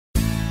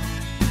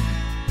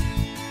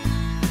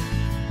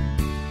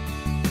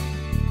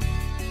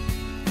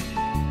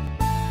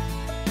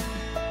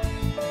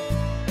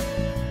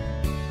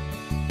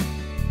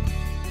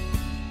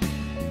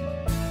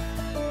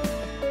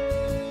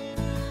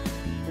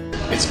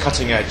It's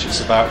cutting edge. It's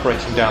about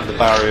breaking down the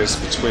barriers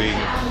between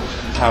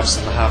haves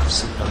and the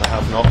haves and the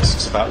have-nots.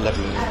 It's about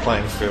levelling the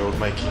playing field,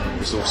 making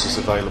resources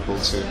available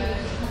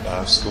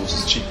to schools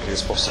as cheaply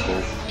as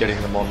possible, getting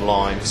them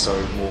online so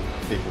more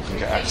people can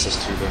get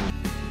access to them.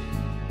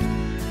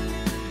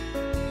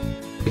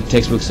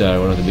 Textbooks are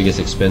one of the biggest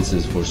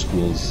expenses for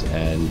schools,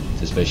 and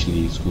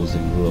especially schools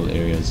in rural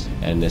areas,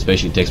 and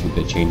especially textbook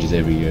that changes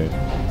every year.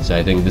 So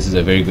I think this is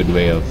a very good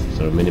way of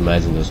sort of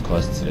minimizing those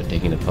costs,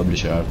 taking the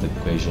publisher out of the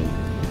equation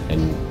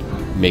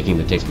and making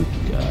the textbook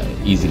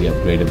easily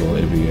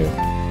upgradable every year.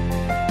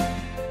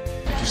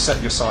 If you set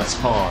your sights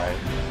high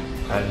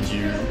and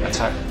you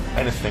attack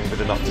anything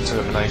with enough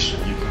determination,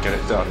 you can get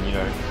it done. You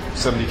know,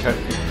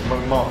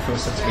 when Mark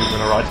first said to me, we're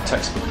going to write a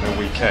textbook in a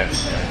weekend,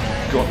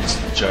 you've got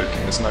to be joking,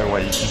 there's no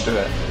way you can do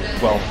it.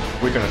 Well,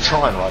 we're going to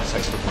try and write a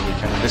textbook in a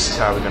weekend, and this is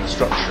how we're going to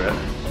structure it.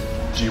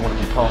 Do you want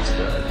to be part of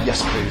it?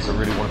 Yes, please, I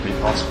really want to be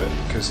part of it,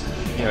 because,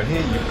 you know,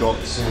 here you've got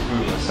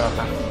Siyavula,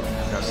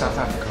 South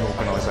African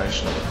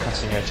organisation,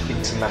 cutting edge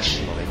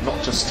internationally,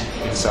 not just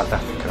in South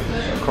Africa,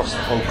 across the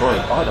whole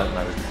globe. I don't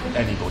know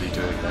anybody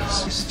doing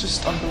this. It's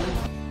just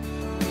unbelievable.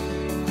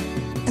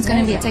 It's going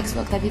to be a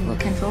textbook that people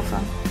can draw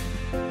from.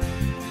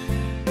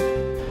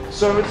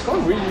 So it's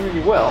gone really,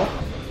 really well.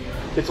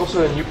 It's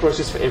also a new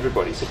process for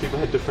everybody, so people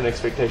had different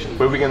expectations.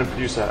 Were we going to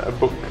produce a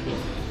book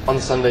on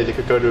Sunday they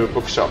could go to a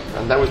bookshop?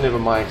 And that was never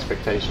my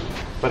expectation.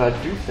 But I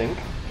do think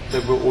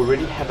that we'll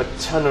already have a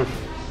ton of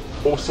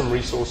awesome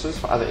resources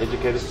for other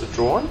educators to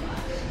draw on.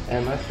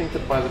 And I think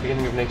that by the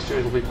beginning of next year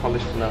it'll be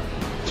polished enough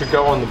to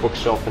go on the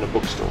bookshelf in a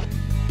bookstore.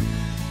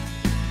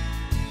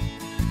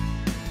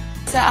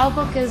 So our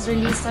book is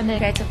released under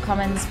Creative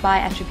Commons by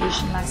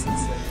attribution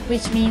license,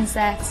 which means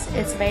that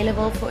it's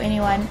available for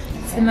anyone.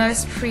 It's the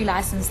most free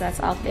license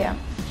that's out there.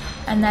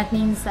 And that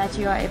means that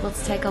you are able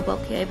to take a book,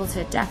 you're able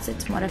to adapt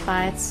it,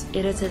 modify it,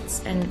 edit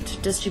it,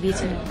 and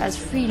distribute it as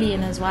freely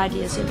and as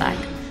widely as you like.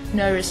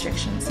 No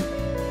restrictions.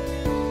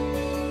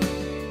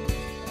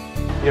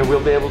 You know,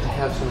 we'll be able to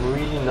have some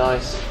really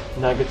nice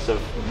nuggets of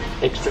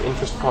extra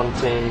interest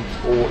content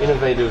or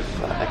innovative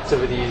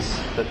activities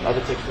that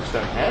other textbooks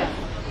don't have.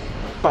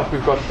 But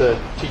we've got the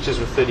teachers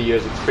with 30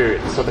 years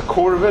experience. So the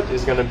core of it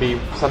is going to be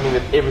something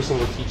that every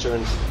single teacher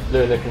and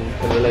learner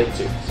can relate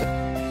to.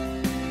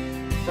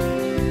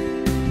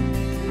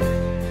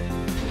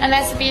 And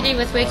that's the beauty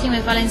with working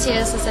with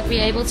volunteers, is that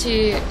we're able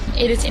to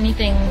edit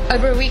anything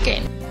over a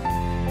weekend.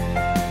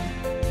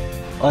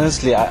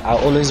 Honestly, I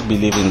always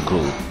believe in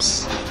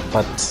groups,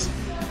 but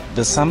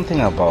there's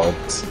something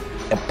about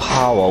a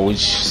power which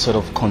sort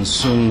of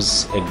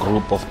consumes a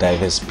group of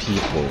diverse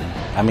people.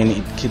 I mean,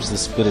 it keeps the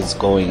spirits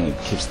going,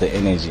 it keeps the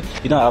energy.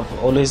 You know, I've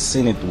always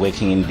seen it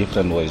working in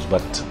different ways,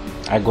 but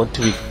I got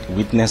to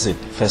witness it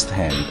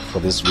firsthand for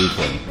this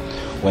weekend.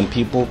 When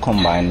people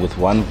combine with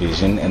one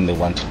vision and they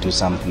want to do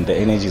something, the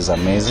energy is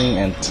amazing,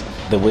 and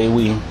the way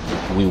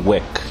we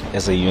work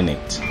as a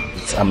unit,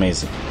 it's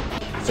amazing.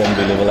 It's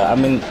unbelievable. I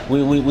mean,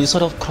 we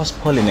sort of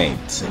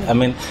cross-pollinate. I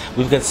mean,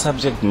 we've got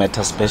subject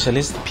matter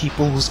specialists,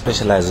 people who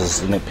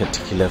specializes in a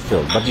particular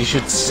field, but you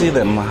should see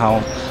them how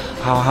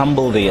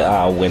humble they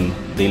are when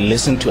they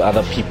listen to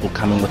other people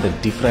coming with a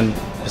different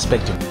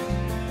perspective.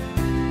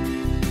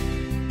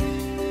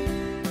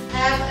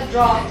 Have a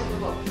draft